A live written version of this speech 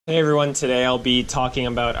Hey everyone, today I'll be talking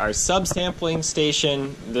about our subsampling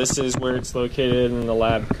station. This is where it's located in the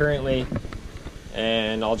lab currently,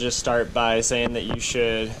 and I'll just start by saying that you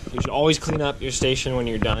should always clean up your station when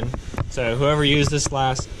you're done. So whoever used this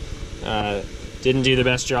last didn't do the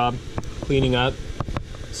best job cleaning up,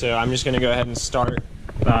 so I'm just going to go ahead and start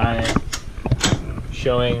by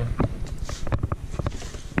showing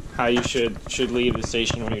how you should leave the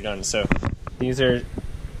station when you're done. So these are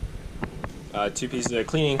two pieces of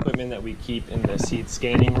cleaning equipment that we keep in the seed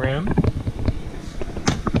scanning room.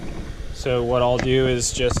 So what I'll do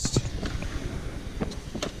is just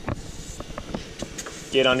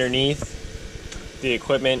get underneath the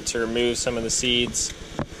equipment to remove some of the seeds,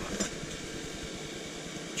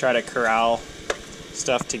 try to corral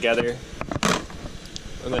stuff together,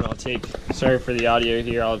 and then I'll take, sorry for the audio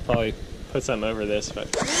here, I'll probably put something over this,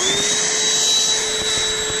 but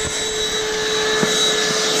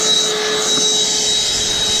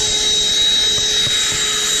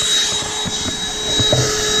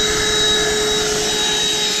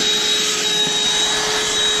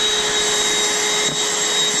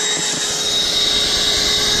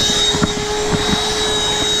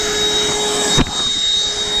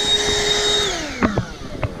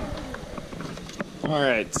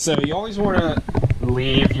alright, so you always want to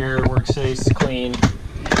leave your workspace clean,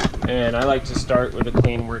 and I like to start with a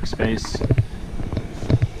clean workspace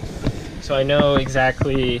so I know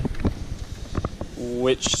exactly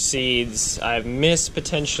which seeds I've missed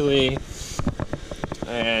potentially,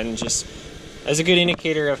 and just as a good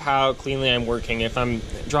indicator of how cleanly I'm working. If I'm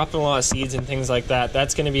dropping a lot of seeds and things like that,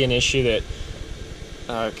 that's going to be an issue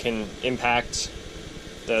that can impact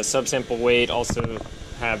the subsample weight, also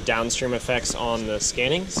have downstream effects on the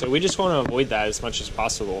scanning, so we just want to avoid that as much as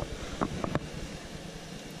possible.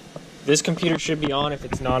 This computer should be on. If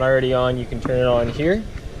it's not already on, you can turn it on here.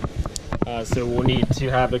 So we'll need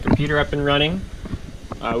to have the computer up and running.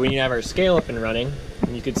 We need to have our scale up and running.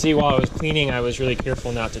 And you can see while I was cleaning, I was really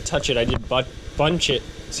careful not to touch it. I did bunch it,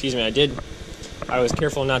 excuse me, I was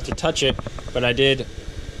careful not to touch it, but I did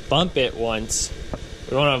bump it once.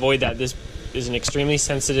 We want to avoid that. This is an extremely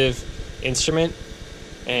sensitive instrument,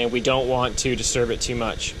 and we don't want to disturb it too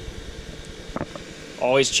much.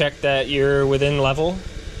 Always check that you're within level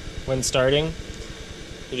when starting.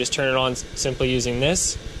 You just turn it on simply using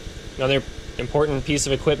this. Another important piece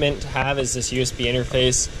of equipment to have is this USB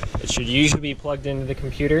interface. It should usually be plugged into the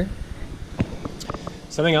computer.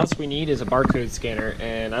 Something else we need is a barcode scanner,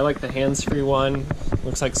 and I like the hands-free one.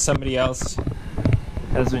 Looks like somebody else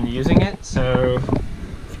has been using it, so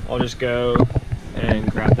I'll just go and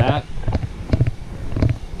grab that.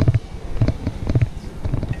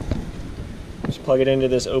 Plug it into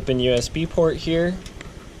this open USB port here.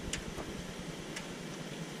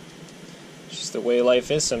 It's just the way life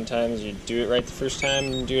is sometimes. You do it right the first time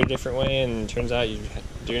and do it a different way, and it turns out you're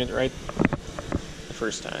doing it right the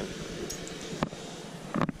first time.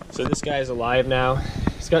 So this guy is alive now.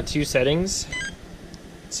 He's got two settings.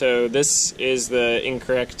 So this is the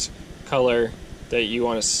incorrect color that you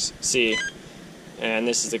want to see, and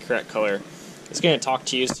this is the correct color. It's going to talk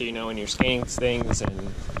to you so you know when you're scanning things,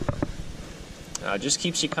 and just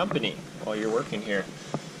keeps you company while you're working here.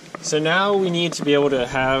 So now we need to be able to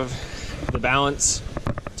have the balance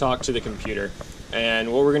talk to the computer,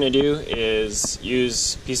 and what we're going to do is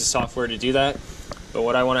use a piece of software to do that. But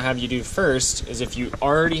what I want to have you do first is, if you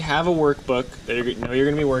already have a workbook that you know you're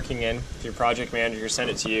going to be working in, if your project manager sent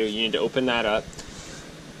it to you, you need to open that up.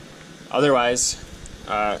 Otherwise,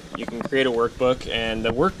 you can create a workbook, and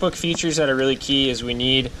the workbook features that are really key is we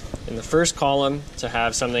need in the first column to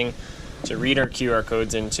have something to read our QR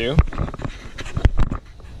codes into. Move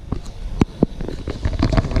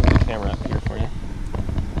the camera up here for you.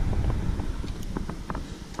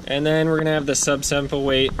 And then we're going to have the subsample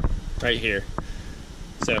weight right here.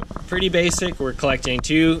 So pretty basic. We're collecting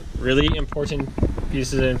two really important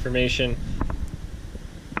pieces of information: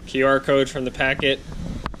 QR code from the packet,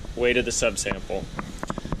 weight of the subsample.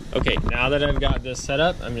 Okay, now that I've got this set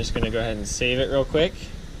up, I'm just going to go ahead and save it real quick.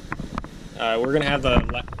 We're going to have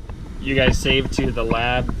you guys save to the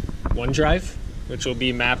lab OneDrive, which will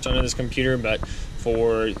be mapped onto this computer, but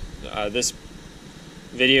for this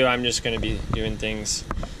video I'm just going to be doing things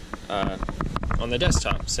on the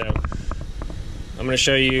desktop. So I'm going to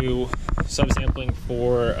show you subsampling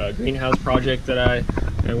for a greenhouse project that I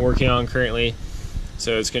am working on currently.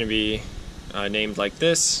 So it's going to be named like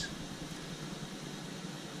this.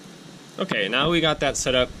 Okay, now we got that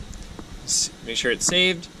set up. Make sure it's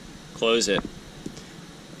saved, close it.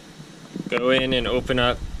 Go in and open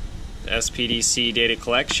up SPDC data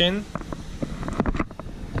collection.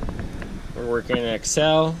 We're working in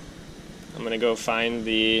Excel. I'm I'm gonna go find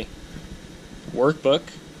the workbook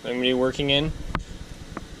I'm gonna be working in.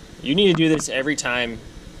 You need to do this every time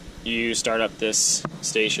you start up this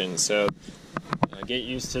station, so get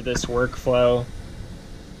used to this workflow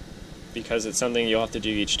because it's something you'll have to do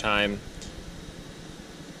each time.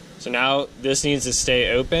 So now this needs to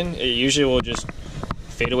stay open. It usually will just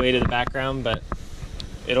fade away to the background, but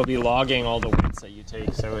it'll be logging all the weights that you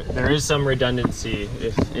take, so there is some redundancy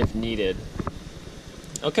if needed.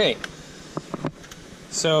 Okay,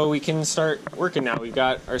 so we can start working now. We've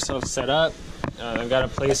got ourselves set up. I've got a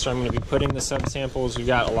place where I'm going to be putting the subsamples. We've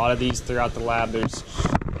got a lot of these throughout the lab. There's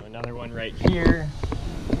another one right here.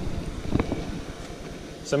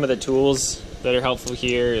 Some of the tools that are helpful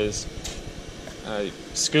here is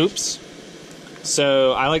scoops.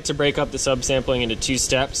 So I like to break up the subsampling into 2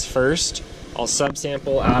 steps. First, I'll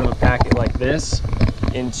subsample out of a packet like this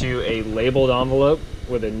into a labeled envelope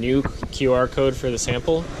with a new QR code for the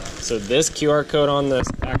sample. So this QR code on the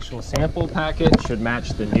actual sample packet should match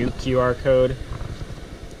the new QR code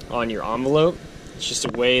on your envelope. It's just a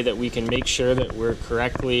way that we can make sure that we're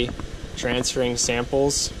correctly transferring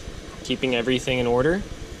samples, keeping everything in order.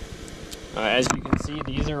 As you can see,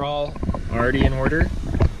 these are all already in order.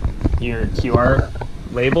 Your QR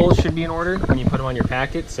labels should be in order when you put them on your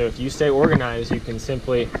packet. So if you stay organized, you can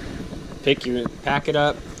simply pick your packet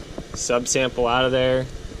up, subsample out of there,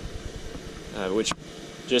 which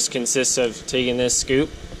just consists of taking this scoop,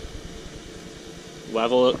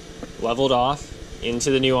 leveled off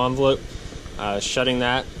into the new envelope, shutting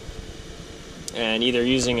that, and either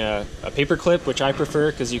using a paper clip, which I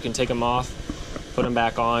prefer because you can take them off, put them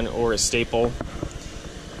back on, or a staple,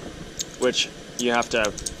 which you have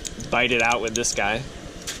to bite it out with this guy.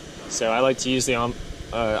 So I like to use the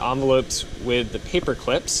envelopes with the paper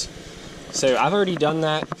clips. So I've already done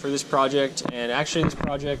that for this project, and actually this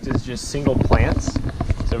project is just single plants.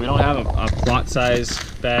 So we don't have a plot size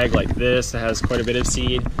bag like this that has quite a bit of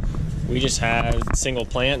seed. We just had single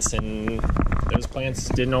plants, and those plants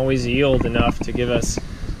didn't always yield enough to give us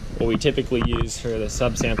what we typically use for the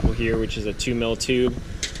subsample here, which is a 2 mil tube.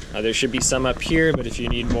 There should be some up here, but if you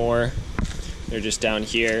need more, they're just down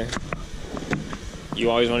here. You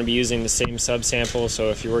always want to be using the same subsample, so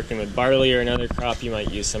if you're working with barley or another crop, you might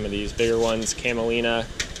use some of these bigger ones. Camelina,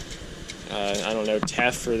 I don't know,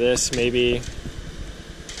 teff for this maybe.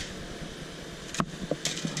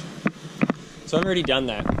 So I've already done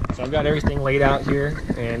that. So I've got everything laid out here,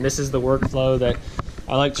 and this is the workflow that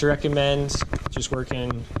I like to recommend, just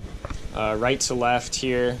working right to left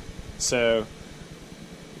here. So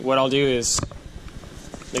what I'll do is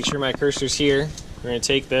make sure my cursor's here. We're going to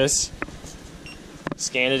take this,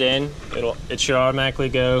 scan it in. It should automatically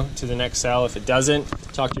go to the next cell. If it doesn't,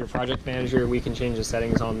 talk to your project manager. We can change the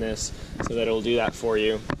settings on this so that it'll do that for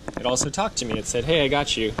you. It also talked to me. It said, hey, I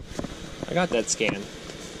got you. I got that scan.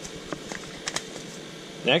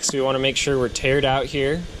 Next, we want to make sure we're tiered out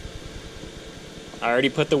here. I already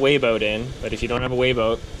put the weigh boat in, but if you don't have a weigh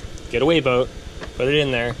boat, get a weigh boat, put it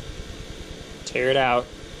in there, tear it out.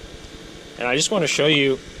 And I just want to show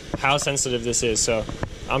you how sensitive this is. So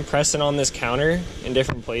I'm pressing on this counter in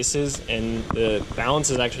different places, and the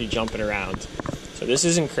balance is actually jumping around. So this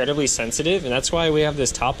is incredibly sensitive, and that's why we have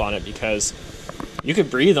this top on it, because you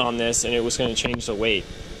could breathe on this and it was going to change the weight.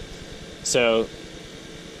 So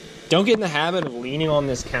don't get in the habit of leaning on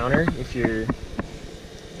this counter if you're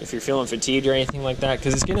feeling fatigued or anything like that,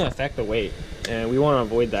 because it's going to affect the weight, and we want to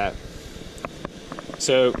avoid that.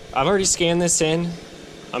 So I've already scanned this in.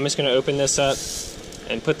 I'm just going to open this up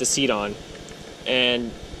and put the seed on. And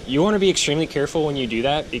you want to be extremely careful when you do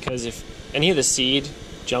that, because if any of the seed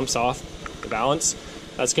jumps off the balance,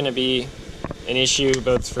 that's going to be an issue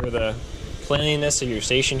both for the cleanliness of your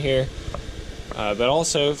station here, but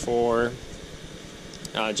also for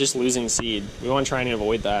just losing seed. We want to try and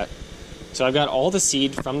avoid that. So I've got all the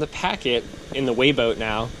seed from the packet in the weigh boat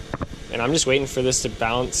now, and I'm just waiting for this to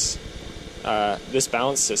bounce, this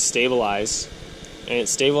balance to stabilize. And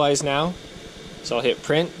it's stabilized now, so I'll hit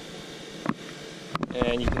print,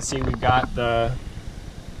 and you can see we've got the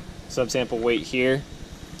subsample weight here.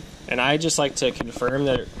 And I just like to confirm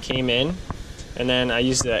that it came in, and then I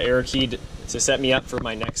use the arrow key to set me up for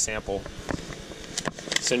my next sample.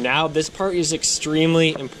 So now this part is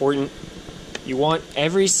extremely important. You want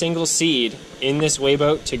every single seed in this weigh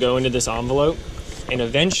boat to go into this envelope, and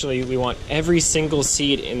eventually we want every single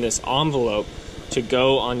seed in this envelope to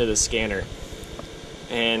go onto the scanner.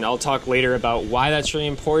 And I'll talk later about why that's really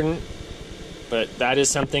important, but that is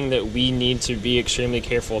something that we need to be extremely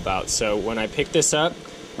careful about. So when I pick this up,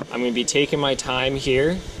 I'm going to be taking my time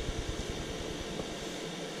here,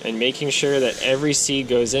 and making sure that every seed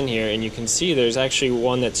goes in here. And you can see there's actually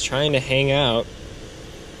one that's trying to hang out.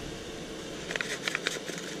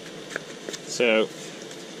 So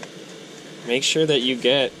make sure that you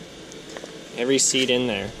get every seed in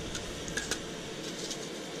there.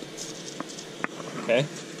 Okay.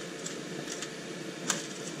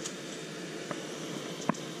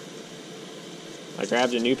 I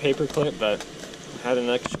grabbed a new paper clip, but I had an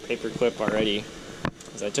extra paper clip already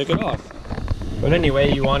because I took it off. But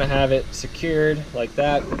anyway, you want to have it secured like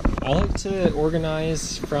that. I like to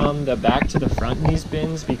organize from the back to the front in these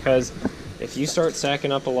bins, because if you start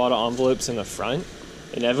stacking up a lot of envelopes in the front,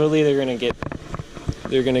 inevitably they're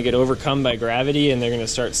gonna get overcome by gravity and they're gonna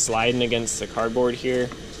start sliding against the cardboard here.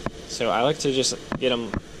 So I like to just get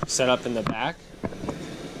them set up in the back.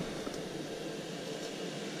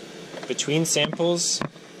 Between samples,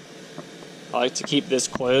 I like to keep this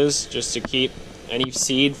closed just to keep any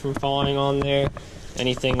seed from falling on there,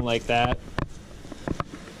 anything like that.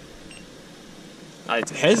 I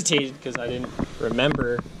hesitated because I didn't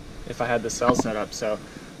remember if I had the cell set up. So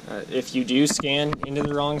if you do scan into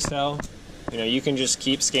the wrong cell, you know, you can just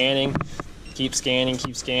keep scanning, keep scanning,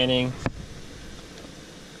 keep scanning.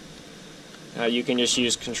 You can just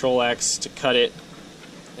use Control X to cut it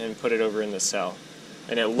and put it over in the cell.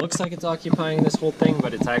 And it looks like it's occupying this whole thing,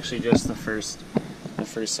 but it's actually just the first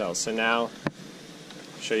cell. So now,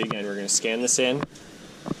 I'll show you again. We're going to scan this in.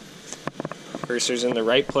 Cursor's in the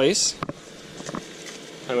right place.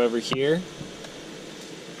 Come over here.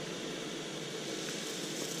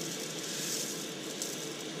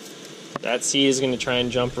 That seed is going to try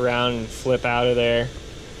and jump around and flip out of there.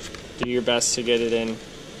 Do your best to get it in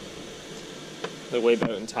the way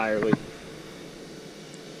boat entirely.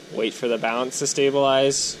 Wait for the balance to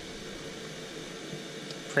stabilize.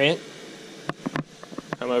 Print.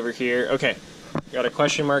 Come over here. Okay, got a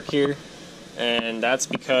question mark here, and that's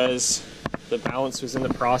because the balance was in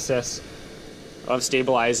the process of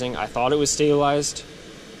stabilizing. I thought it was stabilized.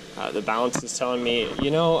 The balance is telling me,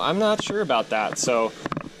 you know, I'm not sure about that. So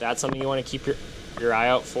that's something you want to keep your eye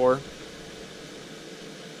out for.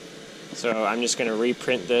 So I'm just going to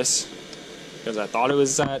reprint this because I thought it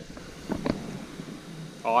was at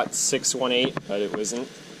 618, but it wasn't.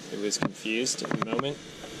 It was confused at the moment.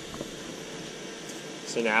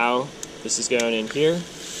 So now this is going in here.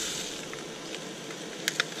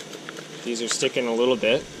 These are sticking a little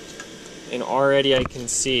bit, and already I can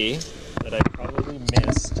see that I probably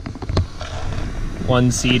missed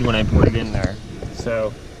one seed when I put it in there.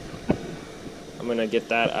 So I'm going to get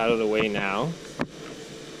that out of the way now.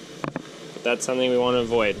 But that's something we want to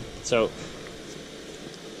avoid. So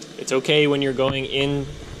it's okay when you're going in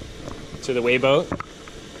to the weighboat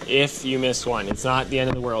if you miss one. It's not the end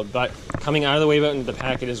of the world, but coming out of the weighboat into the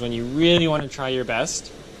packet is when you really want to try your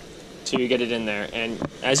best to get it in there. And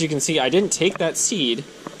as you can see, I didn't take that seed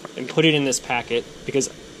and put it in this packet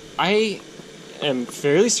because I am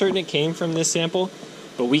fairly certain it came from this sample,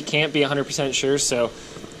 but we can't be 100% sure. So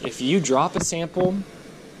if you drop a sample,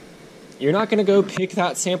 you're not going to go pick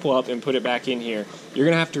that sample up and put it back in here. You're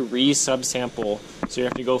going to have to re-subsample. So you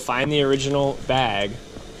have to go find the original bag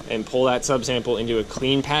and pull that subsample into a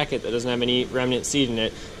clean packet that doesn't have any remnant seed in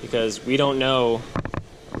it, because we don't know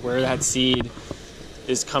where that seed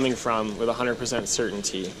is coming from with 100%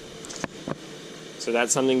 certainty. So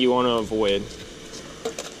that's something you want to avoid.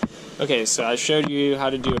 Okay, so I showed you how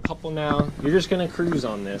to do a couple now. You're just going to cruise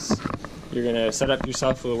on this. You're going to set up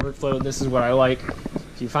yourself with a workflow. This is what I like.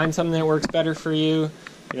 If you find something that works better for you,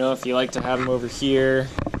 you know, if you like to have them over here,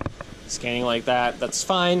 scanning like that, that's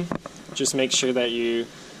fine. Just make sure that you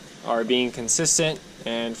are being consistent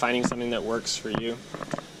and finding something that works for you.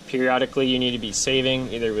 Periodically, you need to be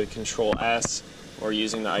saving, either with Control S or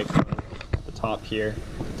using the icon at the top here.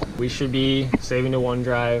 We should be saving to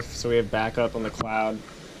OneDrive so we have backup on the cloud.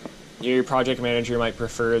 Your project manager might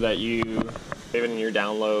prefer that you save it in your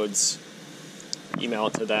downloads, email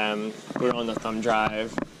it to them, put it on the thumb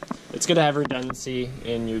drive. It's good to have redundancy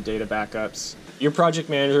in your data backups. Your project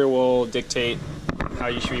manager will dictate how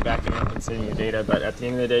you should be backing up and saving your data, but at the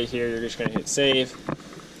end of the day here, you're just going to hit save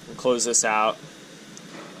and close this out,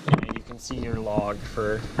 and you can see your log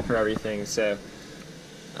for everything. So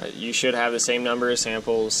you should have the same number of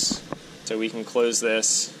samples, so we can close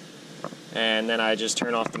this, and then I just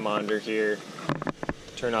turn off the monitor here,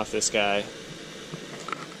 turn off this guy,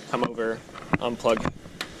 come over, unplug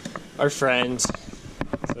our friend so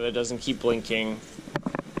that it doesn't keep blinking,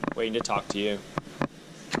 waiting to talk to you.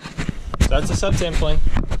 So that's the subsampling.